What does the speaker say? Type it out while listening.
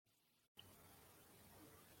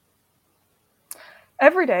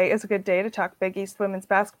Every day is a good day to talk Big East women's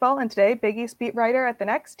basketball, and today Big East beat writer at The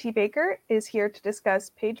Next, T. Baker, is here to discuss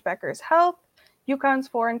Paige Bueckers' health, UConn's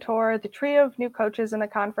foreign tour, the trio of new coaches in the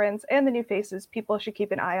conference, and the new faces people should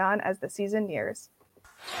keep an eye on as the season nears.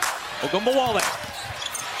 Ogunbowale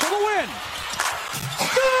for the win!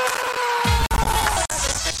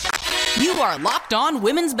 You are Locked On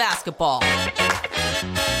Women's Basketball,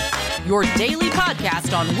 your daily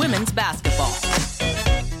podcast on women's basketball.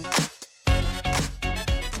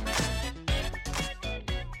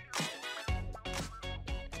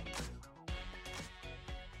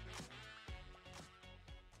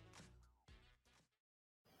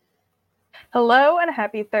 Hello and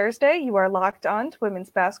happy Thursday. You are locked on to women's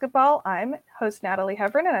basketball. I'm host Natalie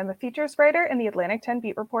Heverin, and I'm a features writer and the Atlantic 10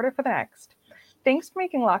 beat reporter for The Next. Thanks for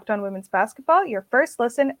making Locked On Women's Basketball your first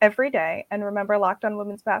listen every day. And remember, Locked On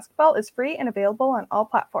Women's Basketball is free and available on all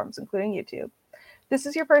platforms, including YouTube. If this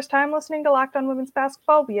is your first time listening to Locked On Women's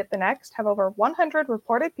Basketball, we at The Next have over 100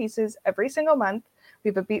 reported pieces every single month. We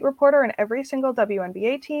have a beat reporter in every single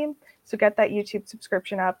WNBA team, so get that YouTube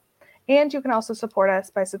subscription up. And you can also support us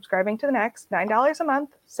by subscribing to The Next, $9 a month,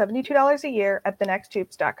 $72 a year at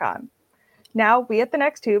thenexthoops.com. Now, we at The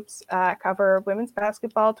Next Hoops cover women's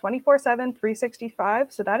basketball 24/7,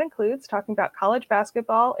 365, so that includes talking about college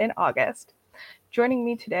basketball in August. Joining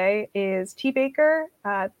me today is T. Baker,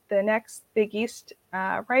 The Next Big East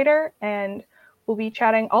writer, and we'll be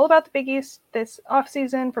chatting all about the Big East this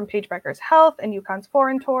offseason, from Paige Bueckers' health and UConn's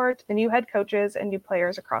foreign tour to the new head coaches and new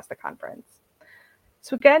players across the conference.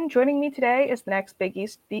 So again, joining me today is The Next Big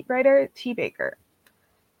East beat writer, T. Baker.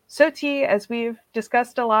 So T, as we've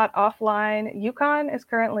discussed a lot offline, UConn is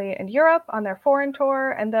currently in Europe on their foreign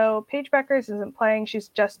tour, and though Paige Bueckers isn't playing, she's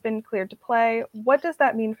just been cleared to play. What does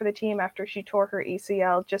that mean for the team after she tore her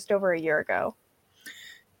ACL just over a year ago?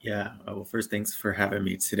 Yeah, well, first, thanks for having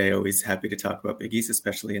me today. Always happy to talk about Big East,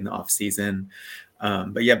 especially in the off season.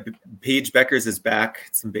 But yeah, Paige Bueckers is back.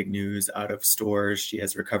 Some big news out of stores. She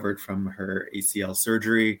has recovered from her ACL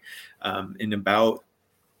surgery in about,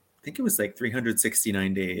 I think it was like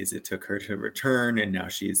 369 days it took her to return, and now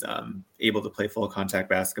she's able to play full contact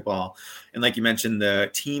basketball. And like you mentioned, the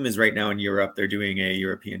team is right now in Europe. They're doing a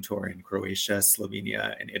European tour in Croatia,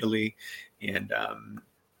 Slovenia, and Italy. And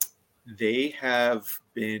they have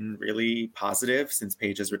been really positive since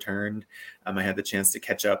Paige has returned. I had the chance to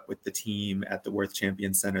catch up with the team at the Worth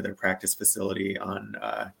Champion Center, their practice facility on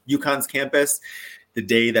UConn's campus, the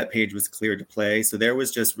day that Paige was cleared to play. So there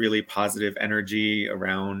was just really positive energy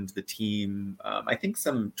around the team. I think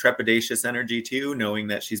some trepidatious energy too, knowing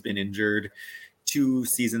that she's been injured 2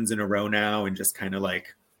 seasons in a row now and just kind of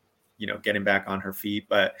like, getting back on her feet.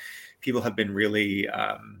 But people have been really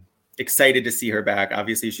excited to see her back.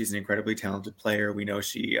 Obviously, she's an incredibly talented player. We know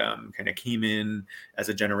she kind of came in as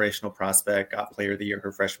a generational prospect, got player of the year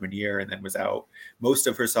her freshman year, and then was out most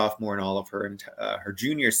of her sophomore and all of her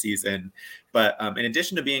junior season. But in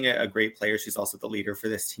addition to being a great player, she's also the leader for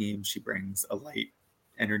this team. She brings a light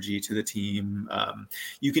energy to the team.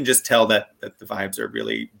 You can just tell that the vibes are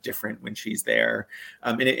really different when she's there.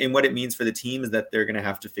 And what it means for the team is that they're going to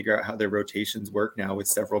have to figure out how their rotations work now with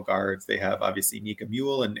several guards. They have obviously Nika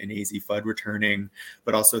Mule and AZ Fudd returning,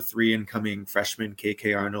 but also 3 incoming freshmen,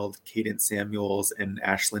 KK Arnold, Cadence Samuels, and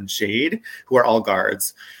Ashlyn Shade, who are all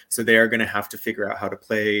guards. So they are going to have to figure out how to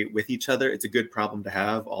play with each other. It's a good problem to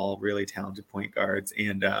have, all really talented point guards.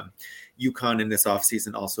 And UConn in this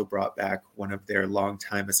offseason also brought back one of their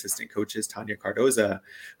longtime assistant coaches, Tanya Cardoza,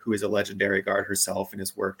 who is a legendary guard herself and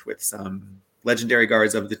has worked with some legendary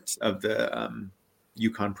guards of the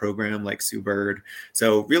UConn program like Sue Bird.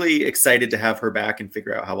 So really excited to have her back and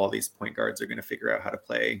figure out how all these point guards are going to figure out how to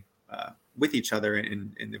play with each other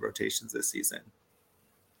in the rotations this season.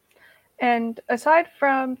 And aside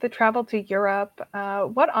from the travel to Europe,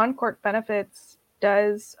 what on-court benefits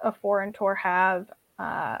does a foreign tour have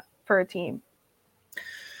for a team?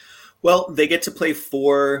 Well, they get to play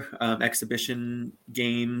 4 exhibition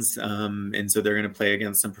games, and so they're going to play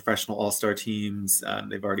against some professional all-star teams.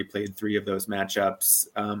 They've already played 3 of those matchups.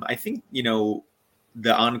 I think,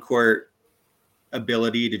 the on-court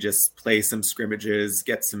ability to just play some scrimmages,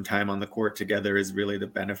 get some time on the court together is really the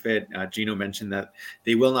benefit. Gino mentioned that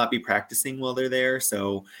they will not be practicing while they're there,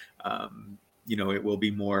 so it will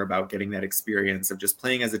be more about getting that experience of just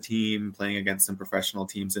playing as a team, playing against some professional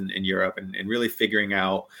teams in Europe, and really figuring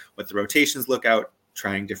out what the rotations look out,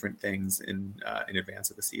 trying different things in advance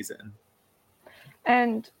of the season.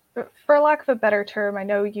 And for lack of a better term, I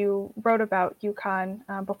know you wrote about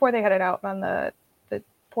UConn before they headed out on the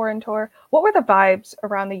foreign tour. What were the vibes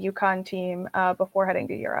around the UConn team before heading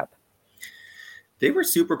to Europe? They were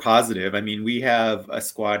super positive. I mean, we have a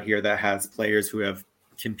squad here that has players who have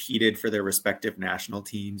competed for their respective national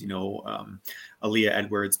teams. Aaliyah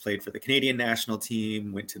Edwards played for the Canadian national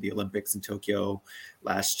team, went to the Olympics in Tokyo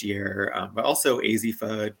last year, but also AZ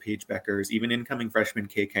Fudd, Paige Bueckers, even incoming freshman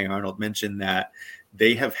KK Arnold mentioned that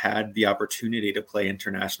they have had the opportunity to play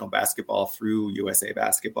international basketball through USA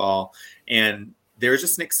Basketball. And there's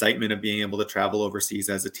just an excitement of being able to travel overseas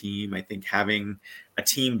as a team. I think having a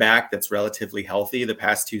team back that's relatively healthy, the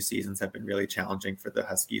past 2 seasons have been really challenging for the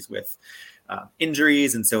Huskies with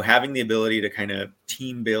injuries. And so having the ability to kind of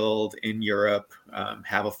team build in Europe,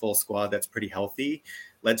 have a full squad that's pretty healthy,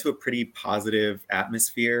 led to a pretty positive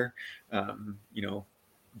atmosphere.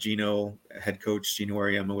 Gino, head coach Gino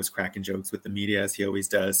Auriemma, was cracking jokes with the media as he always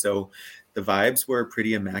does. So the vibes were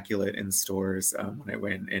pretty immaculate in stores when I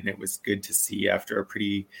went, and it was good to see after a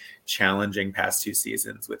pretty challenging past 2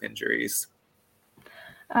 seasons with injuries.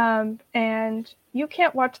 And you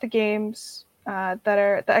can't watch the games that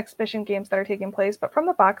are the exhibition games that are taking place, but from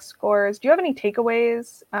the box scores, do you have any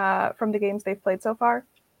takeaways from the games they've played so far?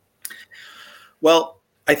 Well,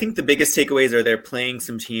 I think the biggest takeaways are they're playing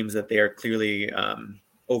some teams that they are clearly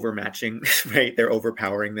overmatching, right? They're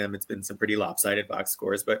overpowering them. It's been some pretty lopsided box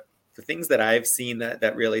scores, but the things that I've seen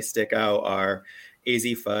that really stick out are AZ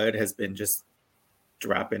Fudd has been just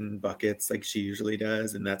dropping buckets like she usually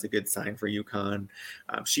does, and that's a good sign for UConn.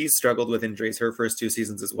 She's struggled with injuries her first 2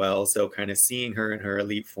 seasons as well, so kind of seeing her in her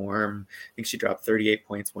elite form, I think she dropped 38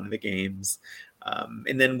 points one of the games.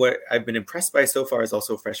 And then what I've been impressed by so far is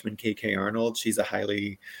also freshman KK Arnold. She's a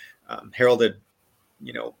highly heralded,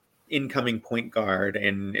 incoming point guard,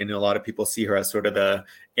 and a lot of people see her as sort of the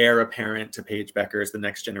heir apparent to Paige Bueckers, the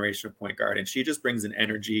next generation of point guard, and she just brings an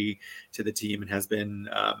energy to the team and has been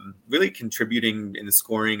really contributing in the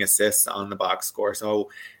scoring, assists, on the box score. So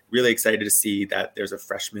really excited to see that there's a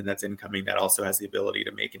freshman that's incoming that also has the ability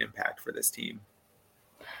to make an impact for this team.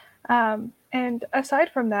 And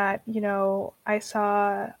aside from that, I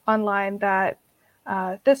saw online that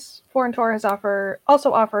this foreign tour has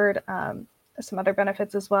also offered some other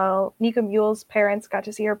benefits as well. Nika Mule's parents got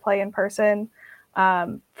to see her play in person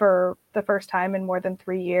for the first time in more than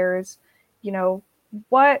 3 years.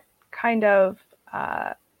 What kind of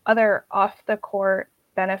other off-the-court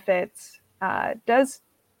benefits does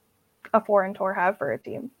a foreign tour have for a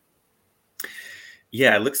team?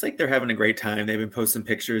 Yeah, it looks like they're having a great time. They've been posting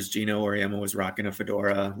pictures. Gino Auriemma was rocking a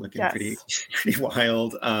fedora, looking pretty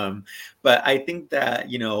wild. But I think that,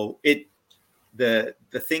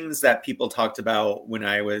 the things that people talked about when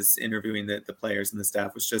I was interviewing the players and the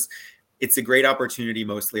staff was just, it's a great opportunity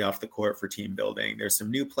mostly off the court for team building. There's some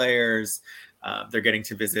new players. They're getting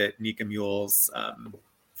to visit Nika Mule's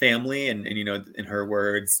family. And in her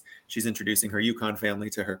words, she's introducing her UConn family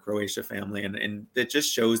to her Croatia family. And it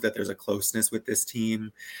just shows that there's a closeness with this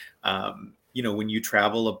team. When you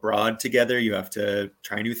travel abroad together, you have to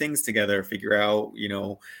try new things together, figure out,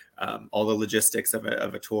 all the logistics of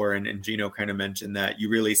a tour. And Gino kind of mentioned that you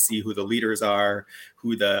really see who the leaders are,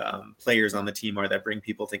 who the players on the team are that bring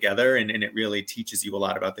people together. And it really teaches you a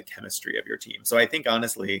lot about the chemistry of your team. So I think,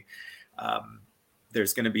 honestly,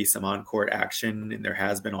 there's going to be some on-court action, and there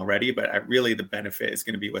has been already, but really the benefit is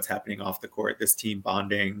going to be what's happening off the court, this team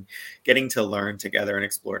bonding, getting to learn together and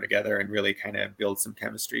explore together and really kind of build some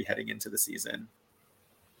chemistry heading into the season.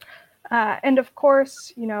 And of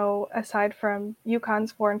course, aside from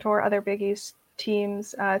UConn's foreign tour, other Big East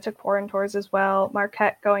teams took foreign tours as well.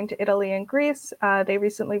 Marquette going to Italy and Greece. They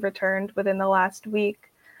recently returned within the last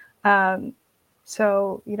week. And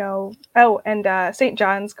St.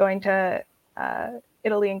 John's going to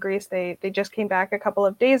Italy and Greece. They just came back a couple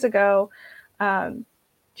of days ago. Do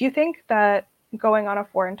you think that going on a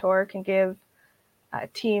foreign tour can give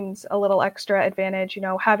teams a little extra advantage,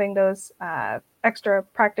 having those extra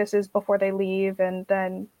practices before they leave, and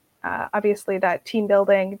then obviously that team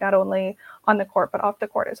building, not only on the court, but off the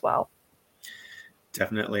court as well?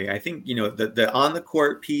 Definitely. I think, the on the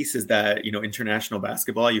court piece is that, international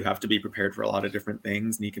basketball, you have to be prepared for a lot of different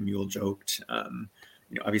things. Nika Mule joked,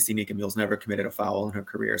 obviously Nika Mule's never committed a foul in her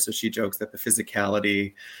career. So she jokes that the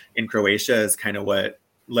physicality in Croatia is kind of what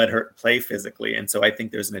let her play physically. And so I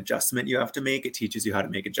think there's an adjustment you have to make. It teaches you how to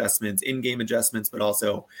make adjustments, in-game adjustments, but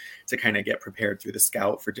also to kind of get prepared through the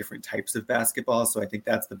scout for different types of basketball. So I think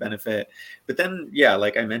that's the benefit. But then, yeah,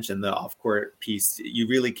 like I mentioned, the off-court piece, you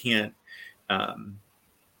really can't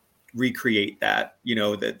recreate that,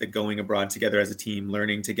 the going abroad together as a team,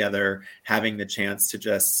 learning together, having the chance to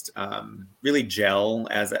just really gel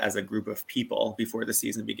as a group of people before the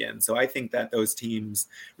season begins. So I think that those teams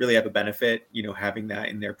really have a benefit, having that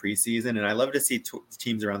in their preseason. And I love to see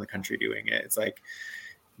teams around the country doing it. It's like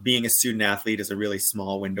being a student athlete is a really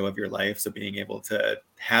small window of your life. So being able to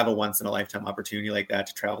have a once in a lifetime opportunity like that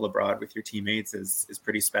to travel abroad with your teammates is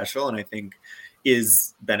pretty special. And I think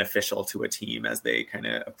is beneficial to a team as they kind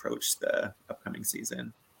of approach the upcoming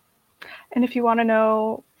season. And if you want to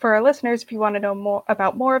know, for our listeners, if you want to know more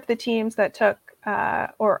about more of the teams that took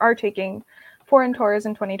or are taking foreign tours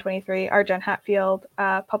in 2023, our Jen Hatfield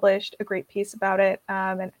published a great piece about it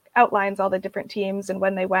and outlines all the different teams and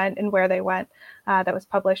when they went and where they went. That was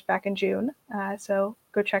published back in June. So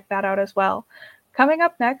go check that out as well. Coming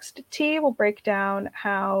up next, T will break down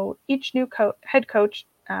how each new head coach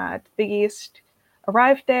at the Big East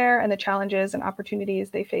arrived there and the challenges and opportunities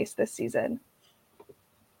they face this season.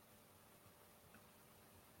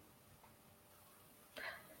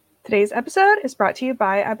 Today's episode is brought to you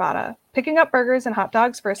by Ibotta. Picking up burgers and hot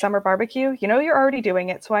dogs for a summer barbecue? You know you're already doing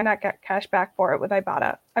it, so why not get cash back for it with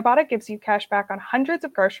Ibotta? Ibotta gives you cash back on hundreds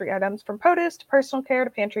of grocery items, from produce to personal care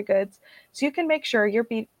to pantry goods, so you can make sure you're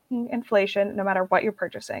beating inflation no matter what you're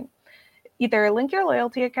purchasing. Either link your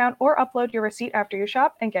loyalty account or upload your receipt after you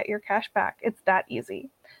shop and get your cash back. It's that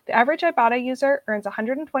easy. The average Ibotta user earns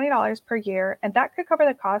 $120 per year, and that could cover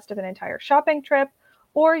the cost of an entire shopping trip.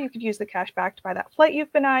 Or you could use the cash back to buy that flight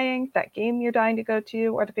you've been eyeing, that game you're dying to go to,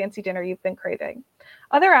 or the fancy dinner you've been craving.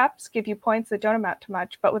 Other apps give you points that don't amount to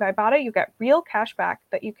much, but with Ibotta, you get real cash back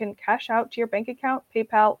that you can cash out to your bank account,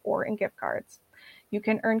 PayPal, or in gift cards. You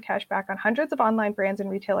can earn cash back on hundreds of online brands and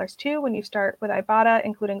retailers too when you start with Ibotta,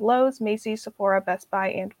 including Lowe's, Macy's, Sephora, Best Buy,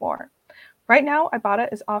 and more. Right now,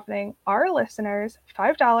 Ibotta is offering our listeners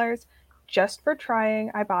 $5 just for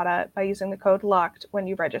trying Ibotta by using the code LOCKED when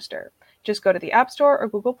you register. Just go to the App Store or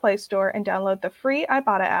Google Play Store and download the free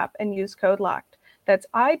Ibotta app and use code LOCKED. That's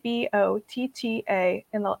IBOTTA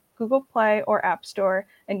in the Google Play or App Store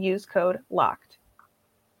and use code LOCKED.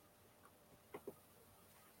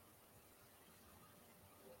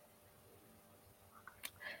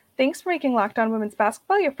 Thanks for making Locked On Women's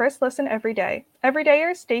Basketball your first listen every day.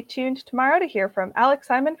 Everydayers, stay tuned tomorrow to hear from Alex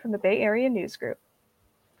Simon from the Bay Area News Group.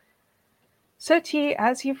 So T,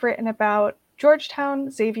 as you've written about,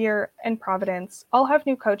 Georgetown, Xavier, and Providence all have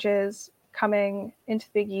new coaches coming into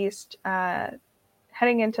the Big East,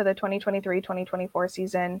 heading into the 2023-2024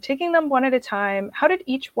 season. Taking them one at a time, how did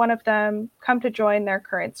each one of them come to join their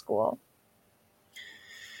current school?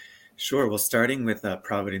 Sure. Well, starting with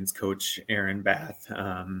Providence coach Erin Bath.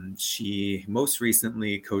 She most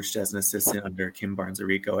recently coached as an assistant under Kim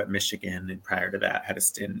Barnes-Arico at Michigan, and prior to that had a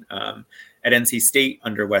stint at NC State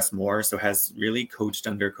under Wes Moore. So has really coached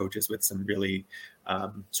under coaches with some really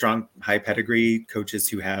strong, high pedigree, coaches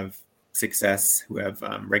who have success, who have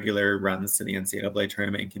regular runs to the NCAA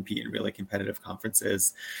tournament and compete in really competitive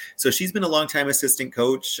conferences. So she's been a longtime assistant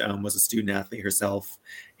coach, was a student athlete herself,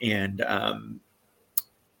 and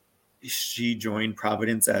she joined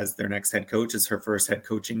Providence as their next head coach, as her first head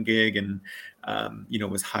coaching gig, and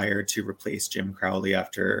was hired to replace Jim Crowley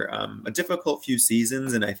after a difficult few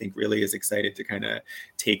seasons, and I think really is excited to kind of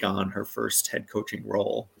take on her first head coaching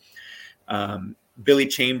role. Billy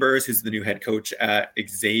Chambers, who's the new head coach at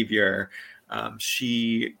Xavier,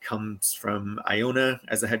 she comes from Iona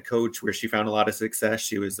as a head coach, where she found a lot of success.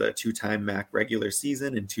 She was a 2-time MAC regular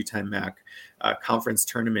season and 2-time MAC conference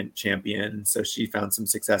tournament champion. So she found some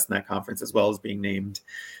success in that conference, as well as being named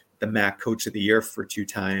the MAC Coach of the Year for 2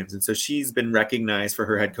 times. And so she's been recognized for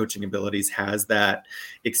her head coaching abilities, has that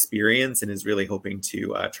experience, and is really hoping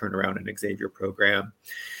to turn around an Xavier program.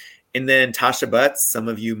 And then Tasha Butts, some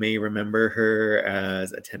of you may remember her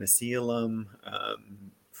as a Tennessee alum,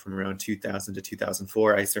 from around 2000 to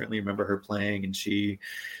 2004. I certainly remember her playing, and she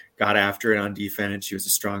got after it on defense. She was a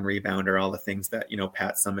strong rebounder, all the things that,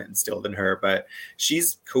 Pat Summitt instilled in her. But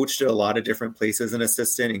she's coached at a lot of different places as an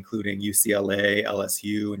assistant, including UCLA,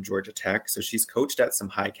 LSU, and Georgia Tech. So she's coached at some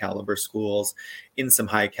high caliber schools in some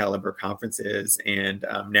high caliber conferences, and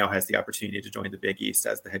now has the opportunity to join the Big East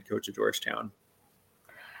as the head coach of Georgetown.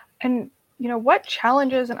 And, what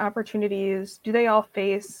challenges and opportunities do they all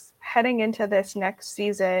face heading into this next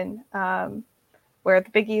season, where the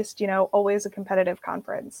Big East, always a competitive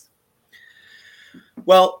conference?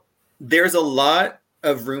 Well, there's a lot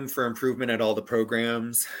of room for improvement at all the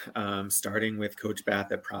programs, starting with Coach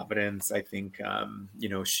Bath at Providence. I think,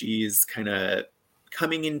 she's kind of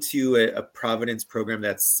coming into a Providence program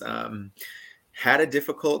that's had a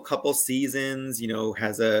difficult couple seasons,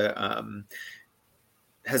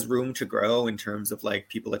 has room to grow in terms of like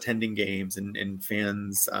people attending games and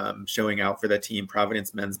fans showing out for that team.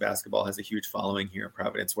 Providence men's basketball has a huge following here in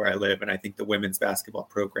Providence, where I live. And I think the women's basketball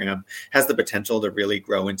program has the potential to really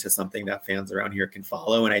grow into something that fans around here can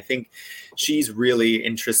follow. And I think she's really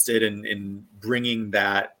interested in bringing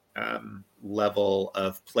that level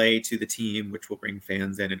of play to the team, which will bring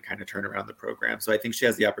fans in and kind of turn around the program. So I think she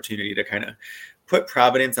has the opportunity to kind of put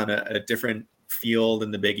Providence on a different field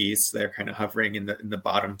in the Big East. They're kind of hovering in the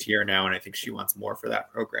bottom tier now, and I think she wants more for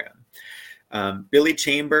that program. Billy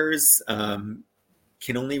Chambers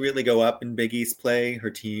can only really go up in Big East play. Her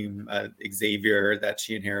team, Xavier, that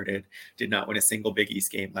she inherited, did not win a single Big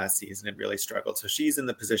East game last season and really struggled. So she's in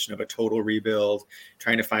the position of a total rebuild,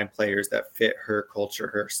 trying to find players that fit her culture,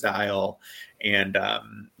 her style, and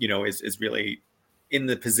is really in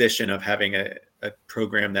the position of having a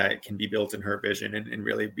program that can be built in her vision and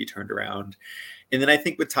really be turned around. And then I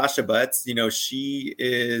think with Tasha Butts, she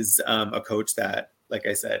is a coach that, like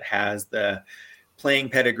I said, has the playing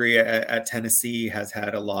pedigree at Tennessee, has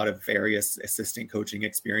had a lot of various assistant coaching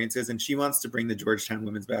experiences, and she wants to bring the Georgetown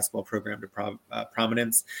women's basketball program to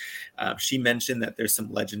prominence. She mentioned that there's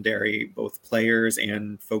some legendary both players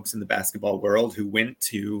and folks in the basketball world who went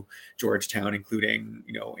to Georgetown, including,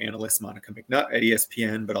 analyst Monica McNutt at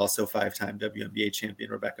ESPN, but also 5-time WNBA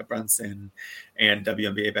champion Rebecca Brunson and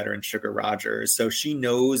WNBA veteran Sugar Rogers. So she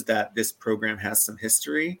knows that this program has some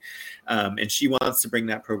history, and she wants to bring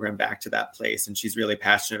that program back to that place. And she's really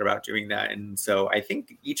passionate about doing that. And so I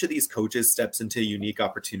think each of these coaches steps into a unique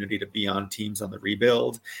opportunity to be on teams on the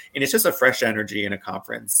rebuild. And it's just a fresh energy in a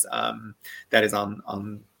conference that is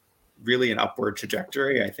on really an upward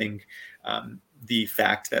trajectory. I think the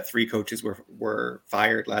fact that 3 coaches were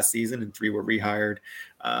fired last season and 3 were rehired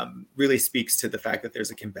really speaks to the fact that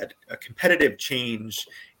there's a competitive change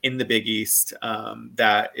in the Big East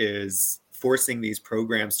that is forcing these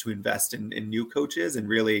programs to invest in new coaches and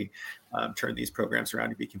really turn these programs around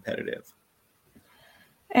to be competitive.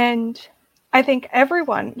 And I think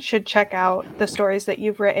everyone should check out the stories that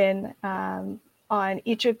you've written on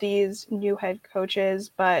each of these new head coaches.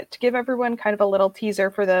 But to give everyone kind of a little teaser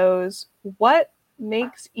for those, what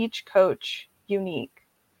makes each coach unique,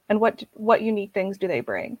 and what unique things do they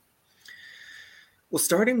bring? Well,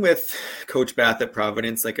 starting with Coach Bath at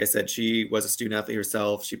Providence, like I said, she was a student athlete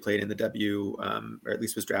herself. She played in the or at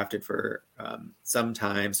least was drafted for some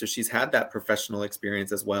time. So she's had that professional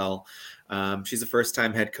experience as well. She's a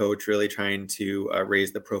first-time head coach, really trying to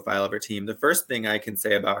raise the profile of her team. The first thing I can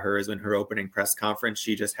say about her is in her opening press conference,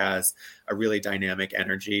 she just has a really dynamic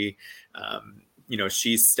energy.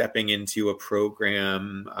 She's stepping into a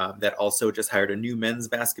program that also just hired a new men's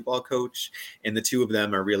basketball coach, and the two of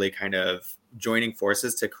them are really kind of joining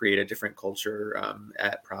forces to create a different culture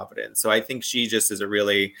at Providence. So I think she just is a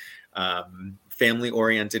really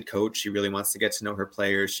family-oriented coach. She really wants to get to know her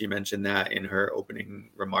players. She mentioned that in her opening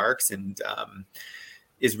remarks, and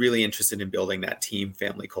is really interested in building that team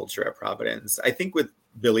family culture at Providence. I think with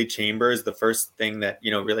Billy Chambers, the first thing that,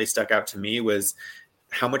 really stuck out to me was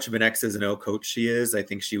how much of an X's and O coach she is. I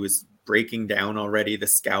think she was breaking down already the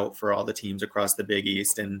scout for all the teams across the Big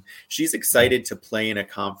East. And she's excited to play in a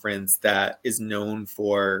conference that is known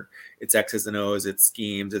for its X's and O's, its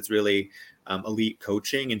schemes. It's really elite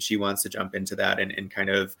coaching. And she wants to jump into that and kind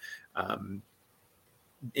of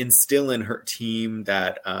instill in her team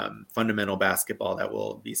that fundamental basketball that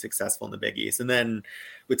will be successful in the Big East. And then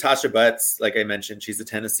with Tasha Butts, like I mentioned, she's a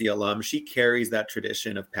Tennessee alum. She carries that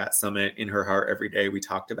tradition of Pat Summitt in her heart every day. We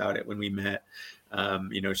talked about it when we met.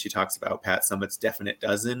 She talks about Pat Summitt's definite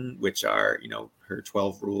dozen, which are, her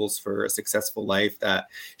 12 rules for a successful life that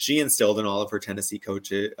she instilled in all of her Tennessee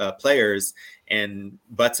players. And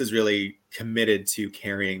Butts is really committed to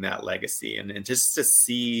carrying that legacy. And just to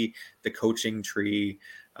see the coaching tree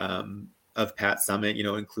of Pat Summitt,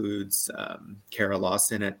 includes Kara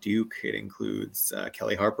Lawson at Duke. It includes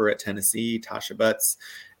Kelly Harper at Tennessee, Tasha Butts.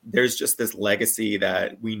 There's just this legacy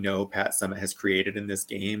that we know Pat Summitt has created in this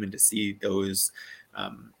game, and to see those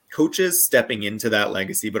coaches stepping into that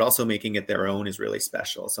legacy, but also making it their own, is really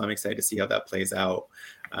special. So I'm excited to see how that plays out.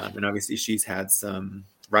 And obviously she's had some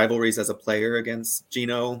rivalries as a player against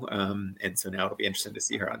Gino. And so now it'll be interesting to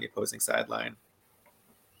see her on the opposing sideline.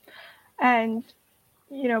 And,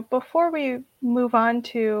 before we move on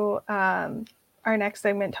to our next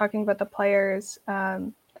segment, talking about the players,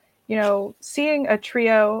 seeing a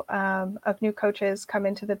trio of new coaches come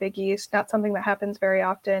into the Big East, not something that happens very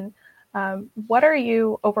often. What are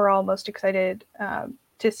you overall most excited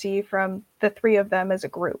to see from the 3 of them as a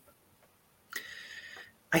group?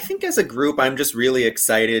 I think as a group, I'm just really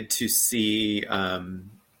excited to see,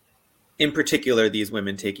 in particular, these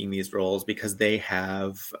women taking these roles because they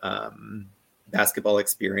have basketball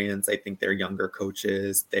experience. I think they're younger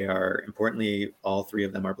coaches. They are, importantly, all 3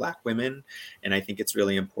 of them are Black women. And I think it's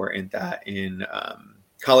really important that in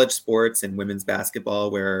college sports and women's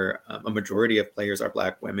basketball, where a majority of players are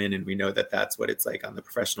Black women, and we know that that's what it's like on the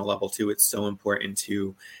professional level too. It's so important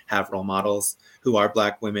to have role models who are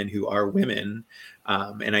Black women, who are women.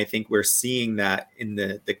 And I think we're seeing that in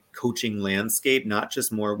the coaching landscape, not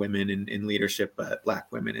just more women in leadership, but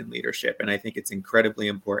Black women in leadership. And I think it's incredibly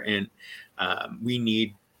important. We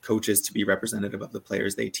need coaches to be representative of the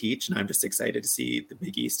players they teach. And I'm just excited to see the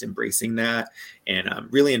Big East embracing that and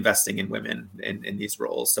really investing in women in these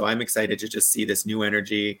roles. So I'm excited to just see this new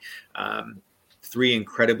energy, 3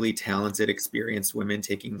 incredibly talented, experienced women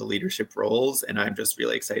taking the leadership roles. And I'm just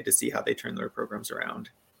really excited to see how they turn their programs around.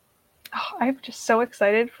 Oh, I'm just so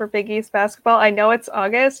excited for Big East basketball. I know it's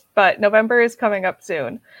August, but November is coming up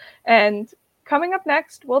soon. And coming up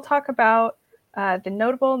next, we'll talk about the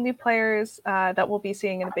notable new players that we'll be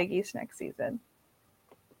seeing in the Big East next season.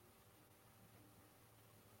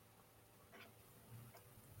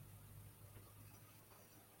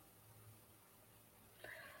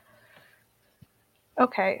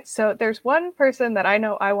 Okay, so there's one person that I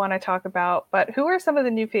know I want to talk about, but who are some of the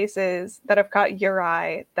new faces that have caught your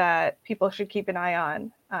eye that people should keep an eye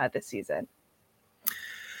on this season?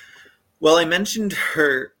 Well, I mentioned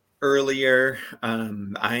her earlier.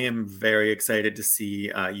 I am very excited to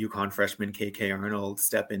see UConn freshman KK Arnold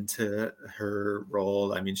step into her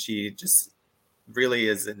role. I mean, she just really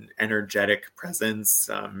is an energetic presence.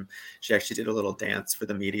 She actually did a little dance for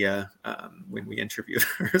the media when we interviewed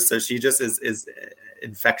her. So she just is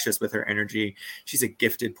infectious with her energy. She's a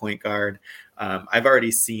gifted point guard. I've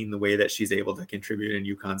already seen the way that she's able to contribute in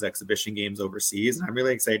UConn's exhibition games overseas. And I'm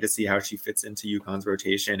really excited to see how she fits into UConn's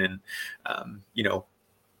rotation and,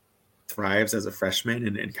 thrives as a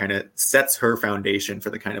freshman and kind of sets her foundation for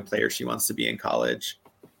the kind of player she wants to be in college.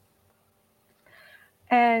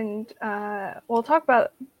 And we'll talk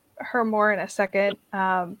about her more in a second.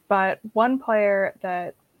 But one player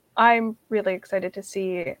that I'm really excited to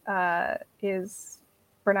see is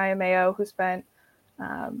Bernaya Mayo, who spent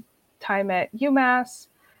time at UMass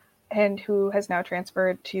and who has now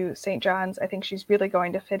transferred to St. John's. I think she's really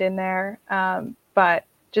going to fit in there. But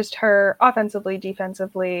just her offensively,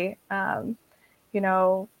 defensively,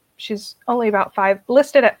 she's only about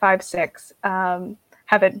listed at 5'6".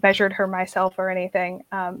 Haven't measured her myself or anything,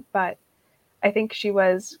 but I think she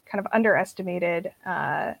was kind of underestimated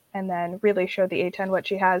and then really showed the A-10 what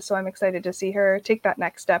she has. So I'm excited to see her take that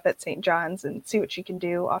next step at St. John's and see what she can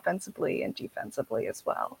do offensively and defensively as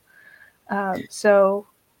well. Go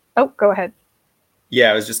ahead. Yeah,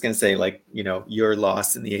 I was just going to say, your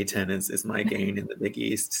loss in the A-10 is my gain in the Big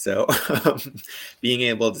East. So being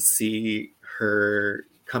able to see her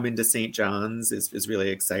come into St. John's is really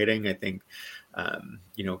exciting. I think,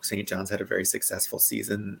 St. John's had a very successful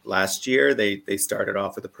season last year. They started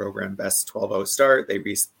off with a program best 12-0 start. They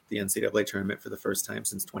reached the NCAA tournament for the first time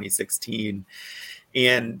since 2016.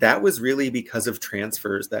 And that was really because of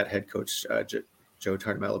transfers that head coach Joe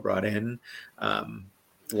Tartamella brought in.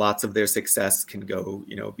 Lots of their success can go,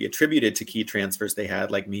 be attributed to key transfers they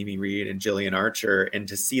had, like Mimi Reed and Jillian Archer. And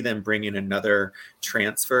to see them bring in another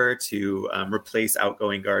transfer to replace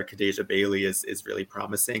outgoing guard Kadeja Bailey is really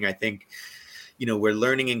promising. I think, we're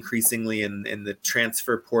learning increasingly in the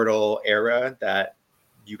transfer portal era that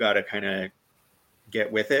you got to kind of get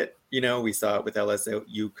with it. We saw it with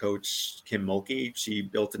LSU coach Kim Mulkey. She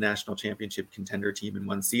built a national championship contender team in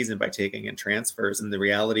one season by taking in transfers. And the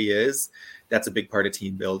reality is that's a big part of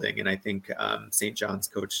team building. And I think St. John's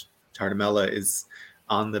coach Tartamella is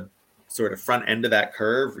on the sort of front end of that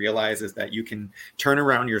curve, realizes that you can turn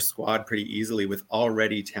around your squad pretty easily with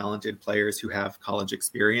already talented players who have college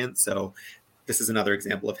experience. So this is another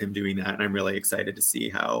example of him doing that. And I'm really excited to see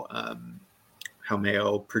how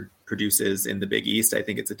Mayo produces in the Big East. I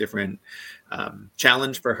think it's a different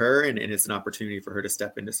challenge for her, and it's an opportunity for her to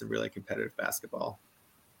step into some really competitive basketball.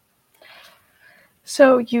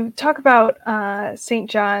 So you talk about St.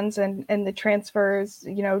 John's and the transfers.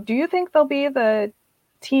 Do you think they'll be the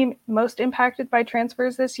team most impacted by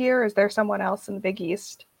transfers this year? Or is there someone else in the Big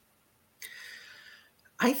East?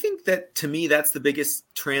 I think that, to me, that's the biggest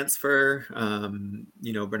transfer.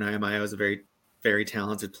 Bernaya Mayo is a very, very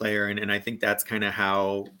talented player. And I think that's kind of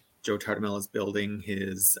how Joe Tartamella is building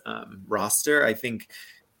his roster. I think,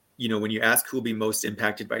 when you ask who will be most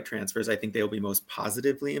impacted by transfers, I think they'll be most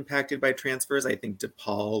positively impacted by transfers. I think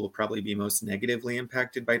DePaul will probably be most negatively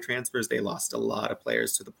impacted by transfers. They lost a lot of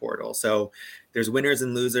players to the portal. So there's winners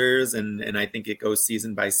and losers, and I think it goes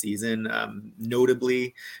season by season.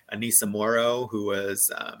 Notably, Anissa Morrow, who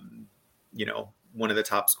was, one of the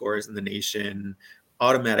top scorers in the nation,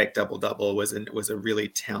 automatic double-double, was a really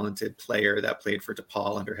talented player that played for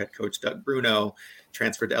DePaul under head coach Doug Bruno,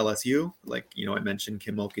 transferred to LSU. Like, I mentioned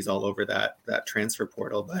Kim Mulkey's all over that transfer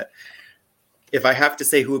portal. But if I have to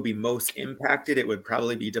say who would be most impacted, it would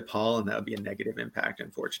probably be DePaul, and that would be a negative impact,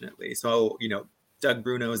 unfortunately. So, Doug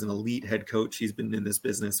Bruno is an elite head coach. He's been in this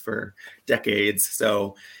business for decades.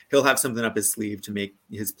 So he'll have something up his sleeve to make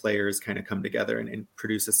his players kind of come together and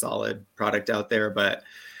produce a solid product out there. But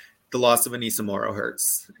the loss of Anissa Morrow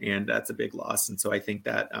hurts, and that's a big loss. And so I think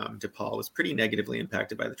that DePaul was pretty negatively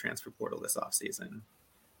impacted by the transfer portal this offseason.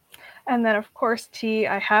 And then, of course, T,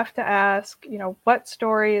 I have to ask, what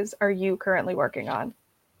stories are you currently working on?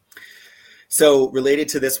 So related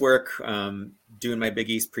to this work, doing my Big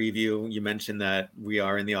East preview, you mentioned that we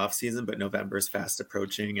are in the off season, but November is fast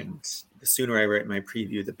approaching, and the sooner I write my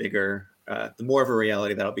preview, the more of a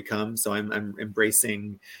reality that'll become. So I'm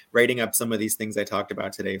embracing writing up some of these things I talked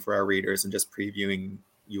about today for our readers and just previewing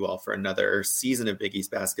you all for another season of Big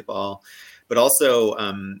East basketball. But also,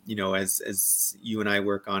 as you and I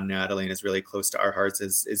work on, Natalie, and is really close to our hearts,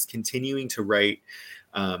 is continuing to write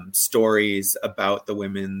stories about the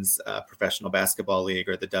Women's Professional Basketball League,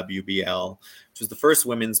 or the WBL, which was the first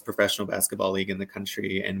women's professional basketball league in the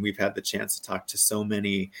country. And we've had the chance to talk to so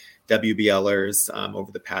many WBLers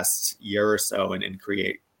over the past year or so and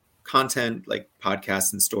create content like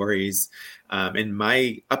podcasts and stories. And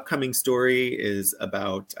my upcoming story is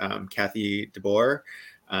about Kathy DeBoer.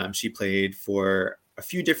 She played for a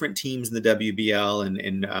few different teams in the WBL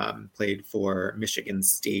and played for Michigan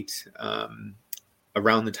State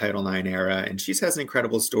around the Title IX era. And she has an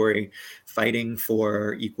incredible story fighting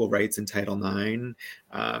for equal rights in Title IX.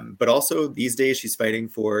 But also these days she's fighting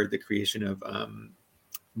for the creation of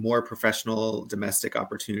more professional domestic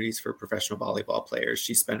opportunities for professional volleyball players.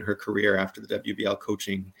 She spent her career after the WBL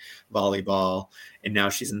coaching volleyball, and now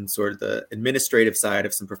she's in sort of the administrative side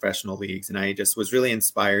of some professional leagues. And I just was really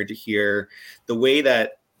inspired to hear the way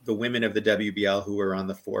that the women of the WBL, who are on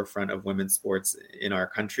the forefront of women's sports in our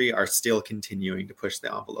country, are still continuing to push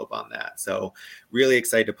the envelope on that. So really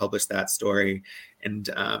excited to publish that story. And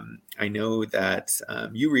I know that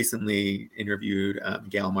you recently interviewed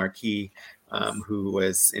Gail Markey, who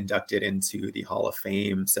was inducted into the Hall of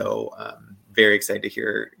Fame. So very excited to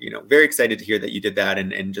hear that you did that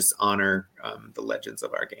and just honor the legends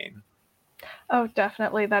of our game. Oh,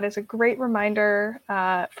 definitely. That is a great reminder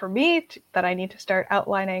for me that I need to start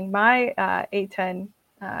outlining my A10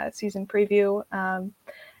 season preview and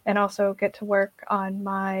also get to work on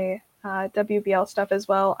my WBL stuff as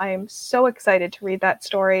well. I am so excited to read that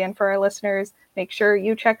story. And for our listeners, make sure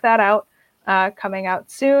you check that out. Coming out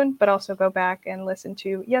soon, but also go back and listen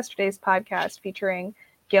to yesterday's podcast featuring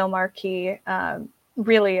Gail Markey.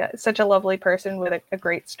 Really such a lovely person with a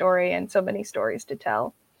great story and so many stories to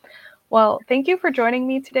tell. Well, thank you for joining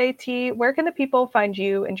me today, T. Where can the people find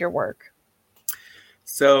you and your work?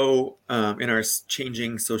 So in our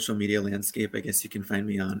changing social media landscape, I guess you can find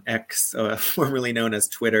me on X, formerly known as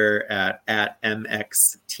Twitter, at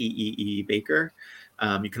MXTEE_Baker.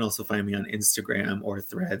 You can also find me on Instagram or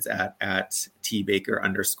Threads at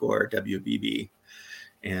 @TBaker_WBB.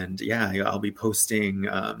 And yeah, I'll be posting,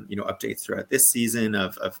 updates throughout this season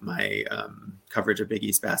of my coverage of Big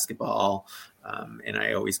East basketball. And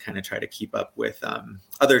I always kind of try to keep up with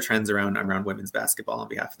other trends around women's basketball on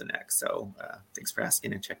behalf of the Next. So thanks for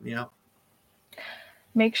asking and check me out.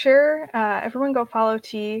 Make sure everyone go follow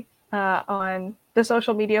T on the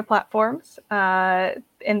social media platforms.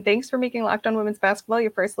 And thanks for making Locked On Women's Basketball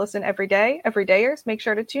your first listen every day. Everydayers, make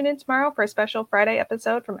sure to tune in tomorrow for a special Friday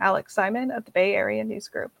episode from Alex Simon of the Bay Area News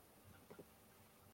Group.